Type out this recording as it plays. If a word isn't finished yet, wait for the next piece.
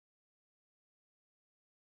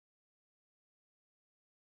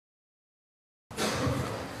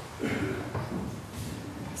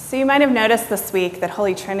So you might have noticed this week that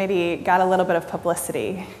Holy Trinity got a little bit of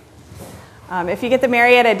publicity. If you get the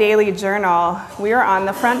Marietta Daily Journal, we are on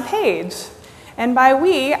the front page. And by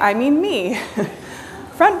we, I mean me.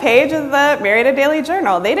 Front page of the Marietta Daily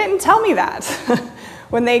Journal. They didn't tell me that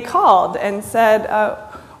when they called and said,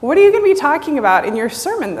 what are you going to be talking about in your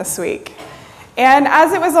sermon this week? And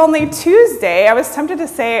as it was only Tuesday, I was tempted to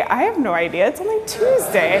say, I have no idea, it's only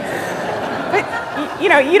Tuesday. But,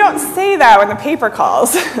 you don't say that when the paper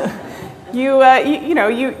calls.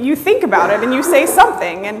 You think about it and you say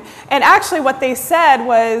something. And actually what they said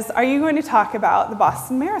was, are you going to talk about the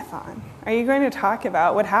Boston Marathon? Are you going to talk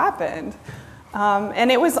about what happened?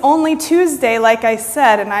 And it was only Tuesday, like I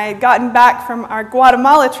said, and I had gotten back from our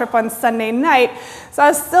Guatemala trip on Sunday night, so I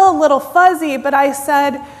was still a little fuzzy, but I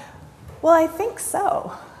said, well, I think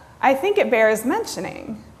so. I think it bears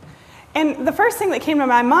mentioning. And the first thing that came to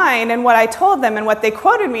my mind, and what I told them and what they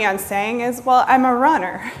quoted me on saying is, well, I'm a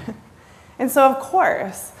runner. And so, of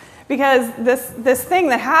course, because this thing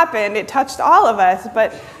that happened, it touched all of us,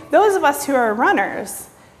 but those of us who are runners,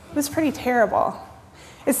 it was pretty terrible.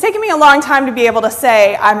 It's taken me a long time to be able to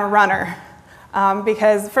say I'm a runner,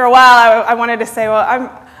 because for a while I wanted to say, well,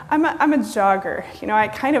 I'm a jogger.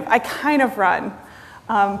 I kind of run.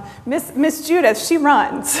 Miss Judith, she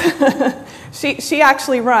runs. she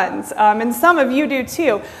actually runs, and some of you do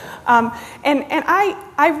too. And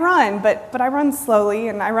I run, but I run slowly,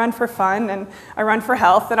 and I run for fun, and I run for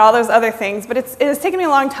health, and all those other things. But it has taken me a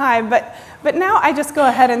long time. But now I just go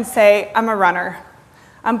ahead and say I'm a runner.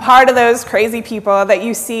 I'm part of those crazy people that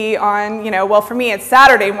you see on, well, for me it's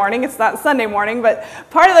Saturday morning, it's not Sunday morning, but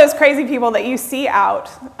part of those crazy people that you see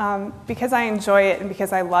out because I enjoy it and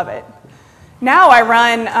because I love it. Now I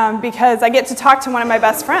run because I get to talk to one of my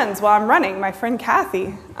best friends while I'm running, my friend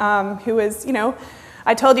Kathy, who is,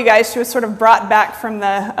 I told you guys she was sort of brought back from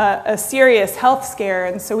a serious health scare,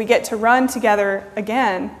 and so we get to run together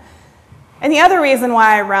again. And the other reason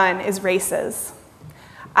why I run is races.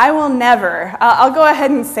 I will never, I'll go ahead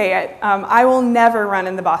and say it, I will never run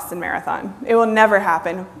in the Boston Marathon. It will never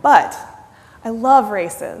happen, but I love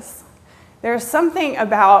races. There's something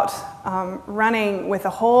about running with a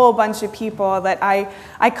whole bunch of people that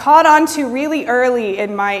I caught on to really early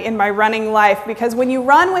in my running life, because when you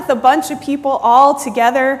run with a bunch of people all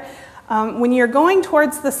together, when you're going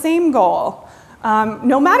towards the same goal,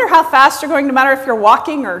 no matter how fast you're going, no matter if you're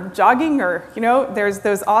walking or jogging or, there's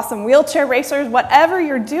those awesome wheelchair racers, whatever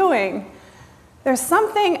you're doing, there's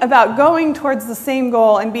something about going towards the same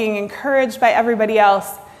goal and being encouraged by everybody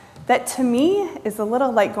else that to me is a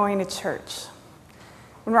little like going to church.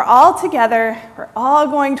 When we're all together, we're all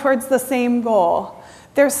going towards the same goal.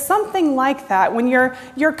 There's something like that when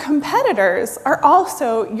your competitors are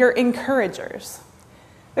also your encouragers.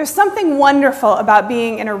 There's something wonderful about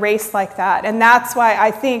being in a race like that, and that's why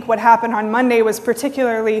I think what happened on Monday was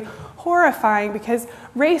particularly horrifying, because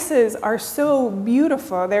races are so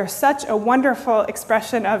beautiful. They're such a wonderful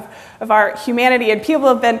expression of our humanity, and people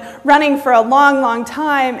have been running for a long, long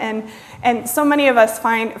time, and so many of us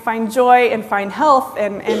find joy and find health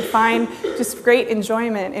and find just great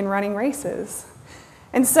enjoyment in running races.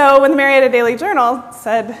 And so when the Marietta Daily Journal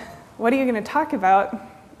said, what are you going to talk about?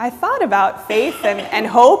 I thought about faith and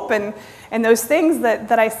hope and those things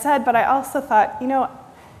that I said, but I also thought,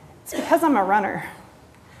 it's because I'm a runner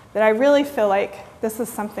that I really feel like this is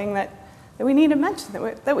something that we need to mention,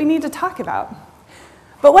 that we need to talk about.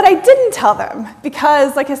 But what I didn't tell them,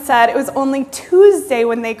 because like I said, it was only Tuesday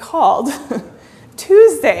when they called.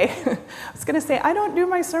 Tuesday. I was going to say, I don't do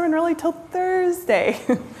my sermon really till Thursday,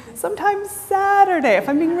 sometimes Saturday, if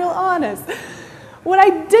I'm being real honest. What I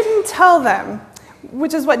didn't tell them,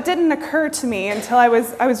 which is what didn't occur to me until I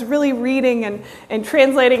was really reading and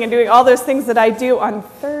translating and doing all those things that I do on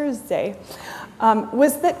Thursday,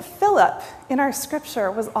 was that Philip in our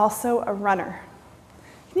scripture was also a runner.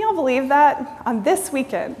 Can you all believe that? On this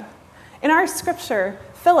weekend, in our scripture,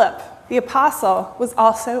 Philip, the apostle, was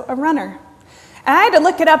also a runner. And I had to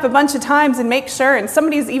look it up a bunch of times and make sure, and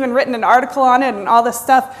somebody's even written an article on it and all this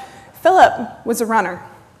stuff. Philip was a runner.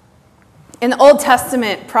 In the Old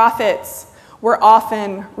Testament, prophets were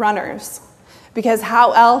often runners, because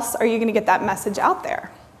how else are you going to get that message out there?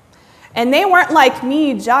 And they weren't like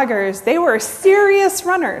me, joggers. They were serious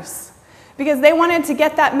runners, because they wanted to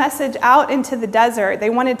get that message out into the desert. They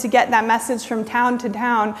wanted to get that message from town to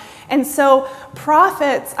town. And so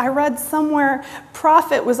prophets, I read somewhere,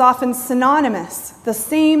 prophet was often synonymous, the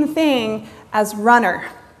same thing as runner.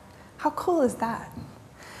 How cool is that?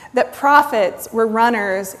 That prophets were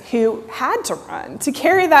runners who had to run to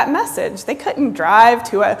carry that message. They couldn't drive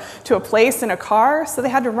to a place in a car, so they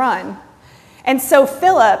had to run. And so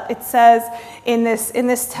Philip, it says in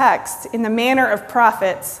this text, in the manner of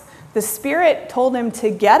prophets, the Spirit told him to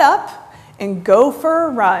get up and go for a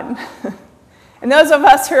run. And those of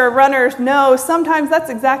us who are runners know sometimes that's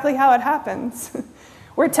exactly how it happens.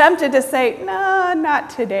 We're tempted to say, no, not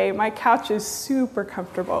today. My couch is super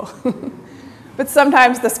comfortable. But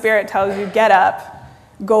sometimes the Spirit tells you, get up,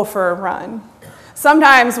 go for a run.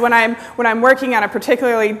 Sometimes when I'm working on a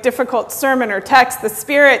particularly difficult sermon or text, the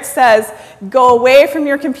Spirit says, go away from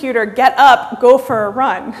your computer, get up, go for a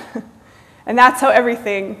run. And that's how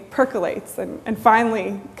everything percolates and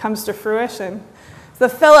finally comes to fruition. So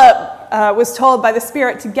Philip was told by the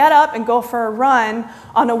Spirit to get up and go for a run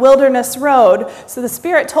on a wilderness road. So the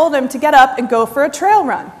Spirit told him to get up and go for a trail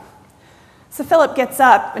run. So Philip gets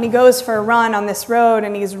up and he goes for a run on this road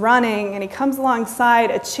and he's running and he comes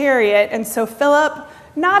alongside a chariot. And so Philip,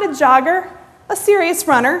 not a jogger, a serious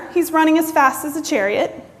runner, he's running as fast as a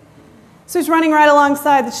chariot. So he's running right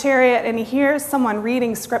alongside the chariot and he hears someone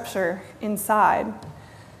reading scripture inside.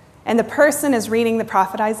 And the person is reading the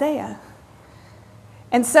prophet Isaiah.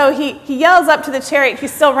 And so he yells up to the chariot.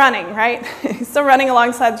 He's still running, right? He's still running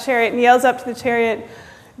alongside the chariot and he yells up to the chariot,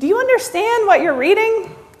 do you understand what you're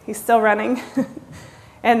reading? He's still running.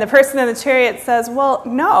 And the person in the chariot says, well,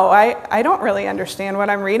 no, I don't really understand what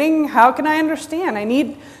I'm reading. How can I understand? I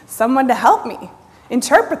need someone to help me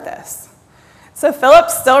interpret this. So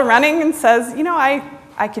Philip's still running and says, you know,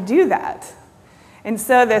 I could do that. And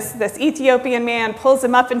so this Ethiopian man pulls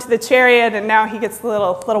him up into the chariot, and now he gets a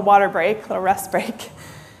little water break, a little rest break.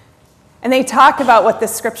 And they talk about what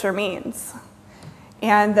this scripture means.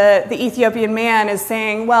 And the Ethiopian man is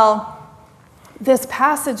saying, well, this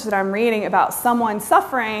passage that I'm reading about someone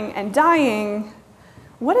suffering and dying,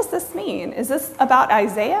 what does this mean? Is this about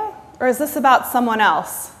Isaiah, or is this about someone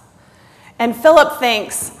else? And Philip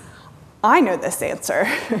thinks, I know this answer.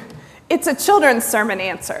 It's a children's sermon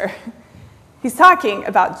answer. He's talking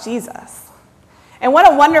about Jesus. And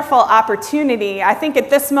what a wonderful opportunity. I think at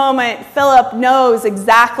this moment, Philip knows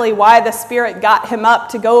exactly why the Spirit got him up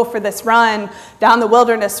to go for this run down the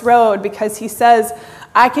wilderness road, because he says,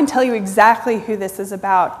 I can tell you exactly who this is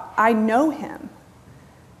about. I know him.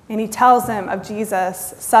 And he tells him of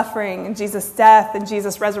Jesus' suffering and Jesus' death and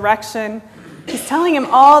Jesus' resurrection. He's telling him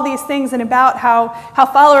all these things and about how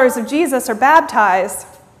followers of Jesus are baptized.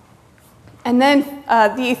 And then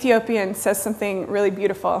the Ethiopian says something really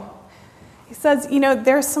beautiful. He says, you know,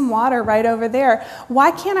 there's some water right over there.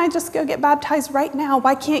 Why can't I just go get baptized right now?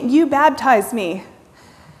 Why can't you baptize me?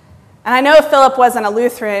 And I know Philip wasn't a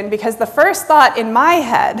Lutheran, because the first thought in my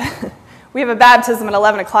head, we have a baptism at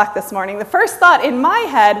 11 o'clock this morning, the first thought in my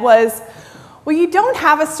head was, well, you don't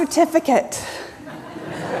have a certificate.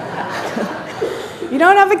 You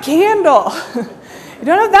don't have a candle. You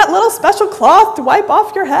don't have that little special cloth to wipe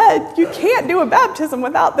off your head. You can't do a baptism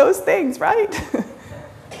without those things, right?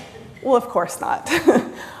 Well, of course not.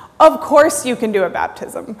 Of course you can do a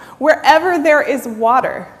baptism wherever there is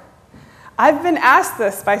water. I've been asked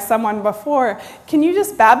this by someone before, can you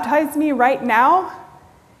just baptize me right now?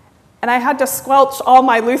 And I had to squelch all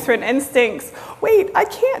my Lutheran instincts. Wait, I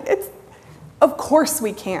can't. Of course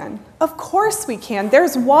we can. Of course we can.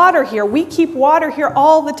 There's water here. We keep water here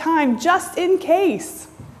all the time, just in case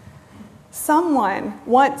someone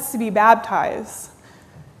wants to be baptized.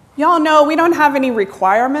 Y'all know we don't have any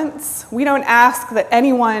requirements. We don't ask that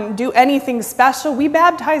anyone do anything special. We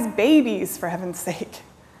baptize babies, for heaven's sake.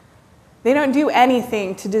 They don't do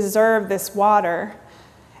anything to deserve this water.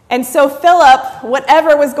 And so Philip,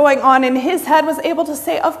 whatever was going on in his head, was able to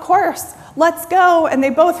say, of course, let's go. And they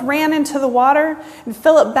both ran into the water, and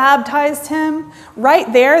Philip baptized him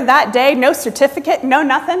right there that day. No certificate, no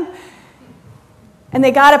nothing. And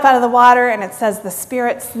they got up out of the water, and it says the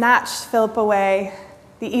Spirit snatched Philip away.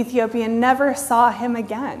 The Ethiopian never saw him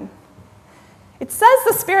again. It says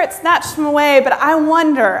the Spirit snatched him away, but I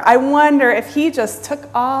wonder if he just took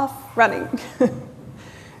off running.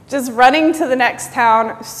 Just running to the next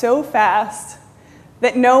town so fast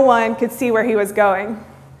that no one could see where he was going,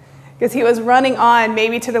 because he was running on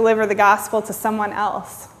maybe to deliver the gospel to someone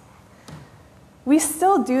else. We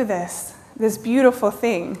still do this beautiful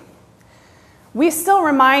thing. We still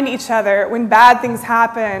remind each other when bad things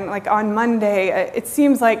happen, like on Monday. It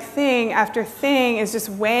seems like thing after thing is just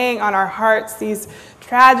weighing on our hearts, these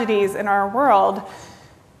tragedies in our world.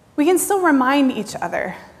 We can still remind each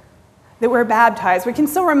other that we're baptized. We can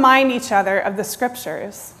still remind each other of the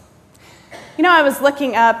scriptures. You know, I was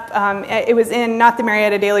looking up, it was in, not the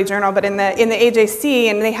Marietta Daily Journal, but in the AJC,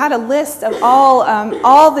 and they had a list of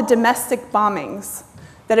all the domestic bombings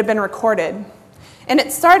that have been recorded. And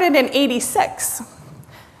it started in 86,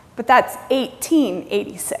 but that's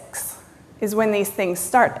 1886. is when these things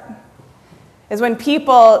started, is when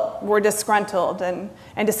people were disgruntled and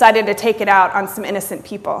decided to take it out on some innocent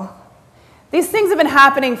people. These things have been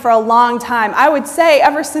happening for a long time. I would say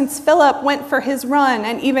ever since Philip went for his run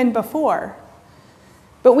and even before.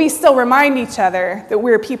 But we still remind each other that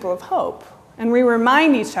we're people of hope. And we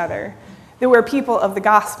remind each other that we're people of the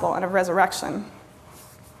gospel and of resurrection.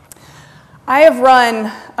 I have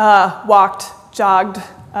run, walked, jogged,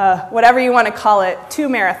 whatever you want to call it, 2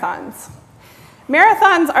 marathons.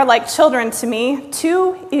 Marathons are like children to me.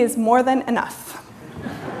 2 is more than enough.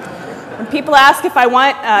 When people ask if I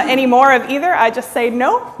want any more of either, I just say,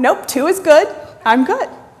 nope, 2 is good. I'm good.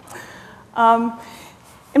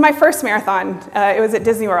 In my first marathon, it was at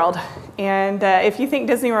Disney World. And if you think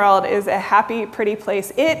Disney World is a happy, pretty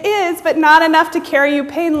place, it is, but not enough to carry you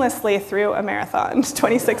painlessly through a marathon,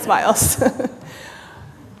 26 miles.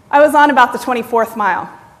 I was on about the 24th mile.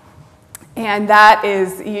 And that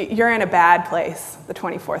is, you're in a bad place, the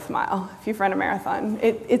 24th mile, if you've run a marathon.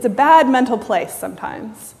 It's a bad mental place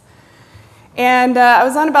sometimes. And I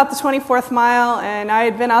was on about the 24th mile, and I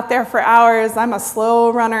had been out there for hours. I'm a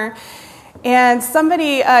slow runner. And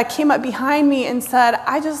somebody came up behind me and said,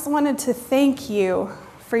 I just wanted to thank you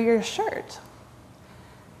for your shirt.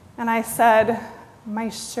 And I said, my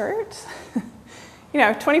shirt?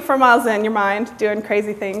 24 miles in, your mind, doing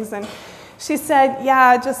crazy things. And she said,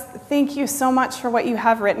 yeah, just thank you so much for what you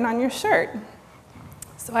have written on your shirt.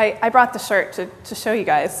 So I brought the shirt to show you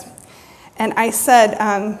guys. And I said,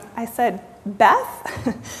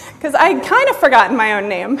 Beth? Because I'd kind of forgotten my own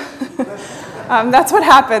name. That's what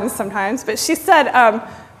happens sometimes. But she said,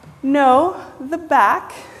 no, the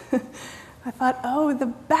back. I thought, oh, the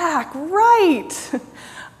back, right.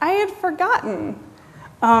 I had forgotten,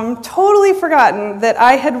 totally forgotten that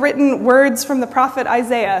I had written words from the prophet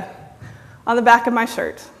Isaiah on the back of my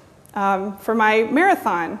shirt for my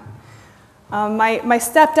marathon. My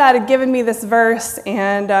stepdad had given me this verse,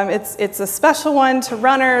 and it's a special one to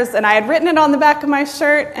runners, and I had written it on the back of my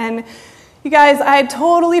shirt, and you guys, I had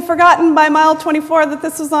totally forgotten by mile 24 that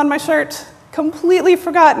this was on my shirt. Completely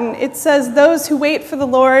forgotten. It says, those who wait for the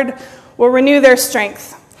Lord will renew their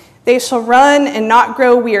strength. They shall run and not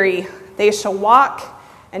grow weary. They shall walk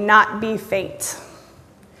and not be faint.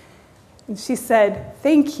 And she said,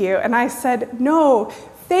 thank you. And I said, no,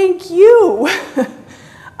 thank you.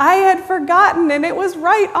 I had forgotten, and it was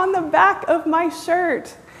right on the back of my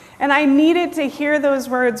shirt. And I needed to hear those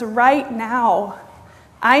words right now.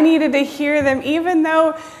 I needed to hear them even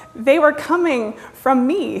though they were coming from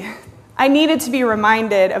me. I needed to be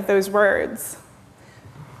reminded of those words.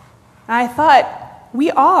 And I thought,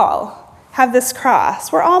 we all have this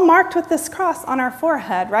cross. We're all marked with this cross on our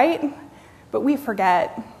forehead, right? But we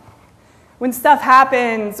forget. When stuff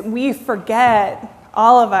happens, we forget,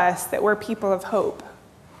 all of us, that we're people of hope.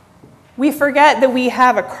 We forget that we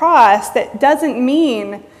have a cross that doesn't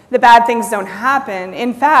mean the bad things don't happen.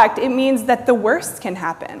 In fact, it means that the worst can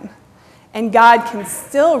happen, and God can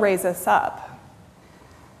still raise us up.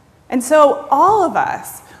 And so all of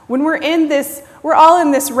us, when we're all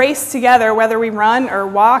in this race together, whether we run or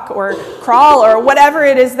walk or crawl or whatever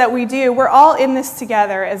it is that we do, we're all in this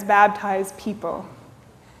together as baptized people.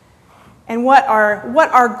 And what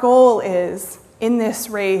our goal is in this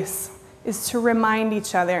race is to remind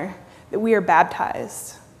each other that we are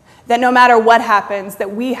baptized, that no matter what happens,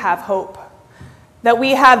 that we have hope, that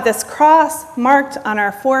we have this cross marked on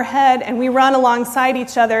our forehead, and we run alongside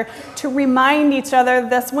each other to remind each other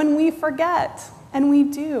this when we forget, and we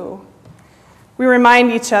do. We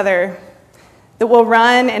remind each other that we'll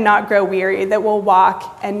run and not grow weary, that we'll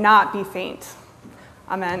walk and not be faint.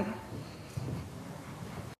 Amen.